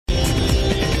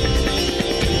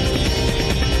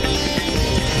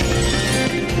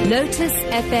Lotus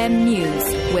FM News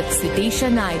with SUDISHA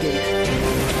Naidu.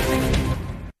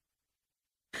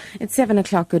 It's 7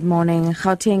 o'clock. Good morning.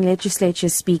 Gauteng Legislature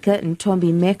Speaker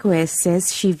Ntombi Mekgwe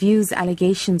says she views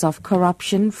allegations of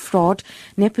corruption, fraud,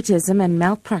 nepotism and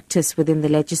malpractice within the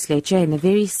legislature in a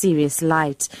very serious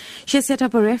light. She has set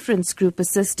up a reference group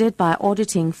assisted by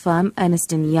auditing firm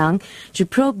Ernst & Young to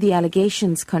probe the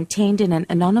allegations contained in an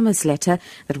anonymous letter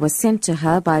that was sent to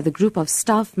her by the group of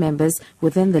staff members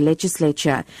within the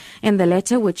legislature. In the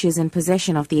letter, which is in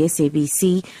possession of the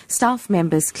SABC, staff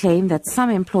members claim that some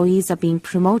employees are being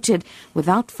promoted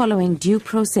without following due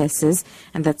processes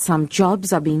and that some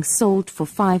jobs are being sold for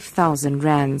 5,000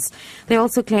 rands. They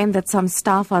also claim that some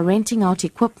staff are renting out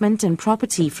equipment and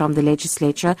property from the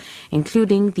legislature,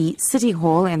 including the City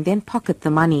Hall, and then pocket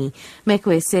the money.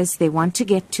 Mekgwe says they want to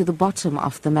get to the bottom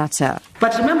of the matter.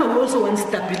 But remember, we also want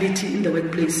stability in the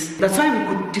workplace. That's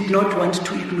why we did not want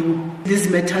to ignore these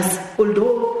matters,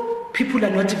 although people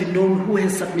are not even known who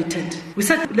has submitted. We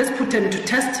said, let's put them to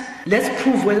test. Let's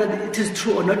prove whether it is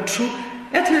true or not true.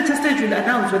 At the later stage, we'll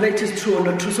announce whether it is true or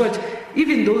not true. So that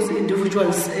even those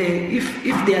individuals,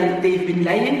 if they've been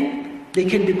lying, they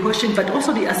can be questioned, but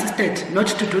also be assisted not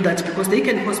to do that because they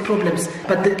can cause problems.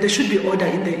 But there should be order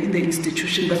in the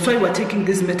institution. That's why we're taking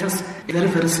these matters very,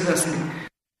 very seriously.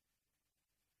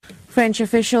 French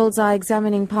officials are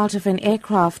examining part of an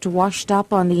aircraft washed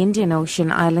up on the Indian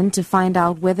Ocean island to find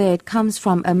out whether it comes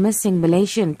from a missing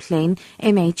Malaysian plane,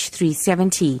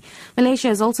 MH370. Malaysia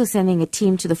is also sending a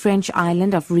team to the French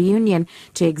island of Reunion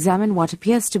to examine what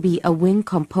appears to be a wing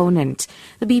component.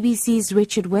 The BBC's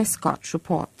Richard Westcott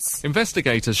reports.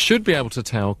 Investigators should be able to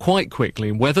tell quite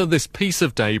quickly whether this piece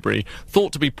of debris,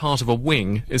 thought to be part of a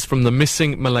wing, is from the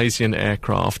missing Malaysian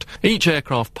aircraft. Each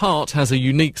aircraft part has a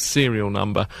unique serial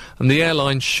number, and the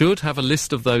airline should have a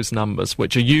list of those numbers,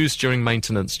 which are used during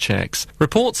maintenance checks.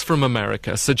 Reports from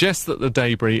America suggest that the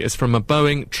debris is from a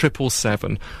Boeing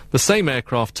 777, the same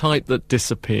aircraft type that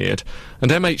disappeared.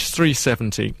 And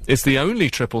MH370 is the only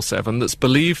 777 that's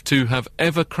believed to have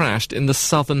ever crashed in the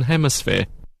southern hemisphere.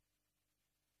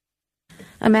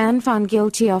 A man found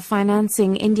guilty of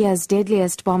financing India's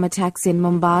deadliest bomb attacks in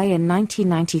Mumbai in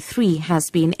 1993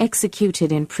 has been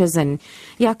executed in prison.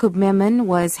 Yaqub Memon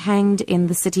was hanged in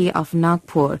the city of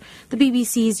Nagpur. The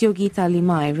BBC's Yogita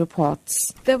Limai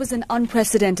reports. There was an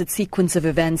unprecedented sequence of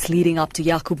events leading up to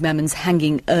Yaqub Memon's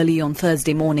hanging early on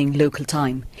Thursday morning local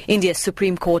time. India's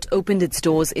Supreme Court opened its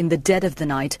doors in the dead of the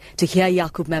night to hear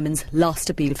Yaqub Memon's last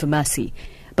appeal for mercy,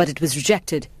 but it was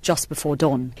rejected just before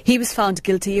dawn. He was found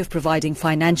guilty of providing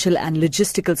financial and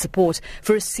logistical support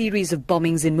for a series of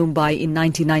bombings in Mumbai in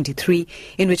 1993,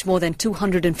 in which more than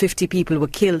 250 people were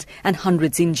killed and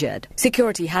hundreds injured.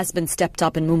 Security has been stepped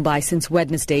up in Mumbai since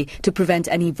Wednesday to prevent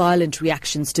any violent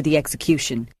reactions to the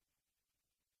execution.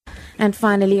 And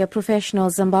finally, a professional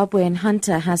Zimbabwean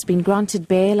hunter has been granted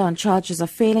bail on charges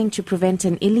of failing to prevent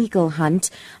an illegal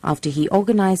hunt after he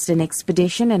organized an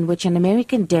expedition in which an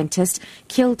American dentist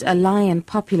killed a lion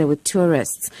popular with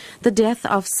tourists. The death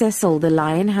of Cecil the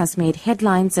lion has made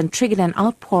headlines and triggered an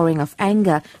outpouring of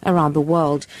anger around the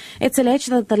world. It's alleged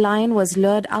that the lion was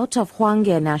lured out of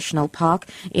Hwange National Park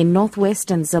in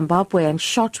northwestern Zimbabwe and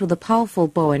shot with a powerful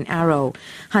bow and arrow.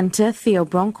 Hunter Theo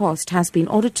Bronkhorst has been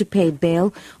ordered to pay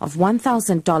bail of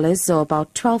 $1,000, or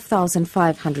about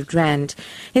 12,500 rand.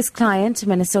 His client,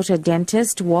 Minnesota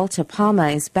dentist Walter Palmer,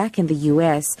 is back in the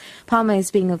U.S. Palmer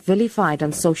is being vilified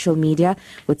on social media,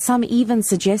 with some even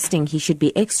suggesting he should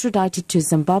be extradited to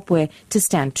Zimbabwe to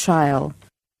stand trial.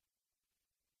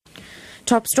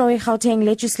 Top story, Gauteng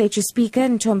Legislature Speaker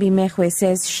Ntombi Mekgwe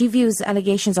says she views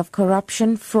allegations of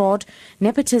corruption, fraud,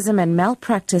 nepotism and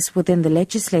malpractice within the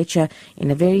legislature in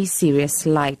a very serious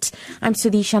light. I'm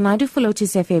SUDISHA Naidu for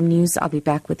Lotus FM News. I'll be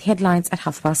back with headlines at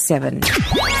 7:30.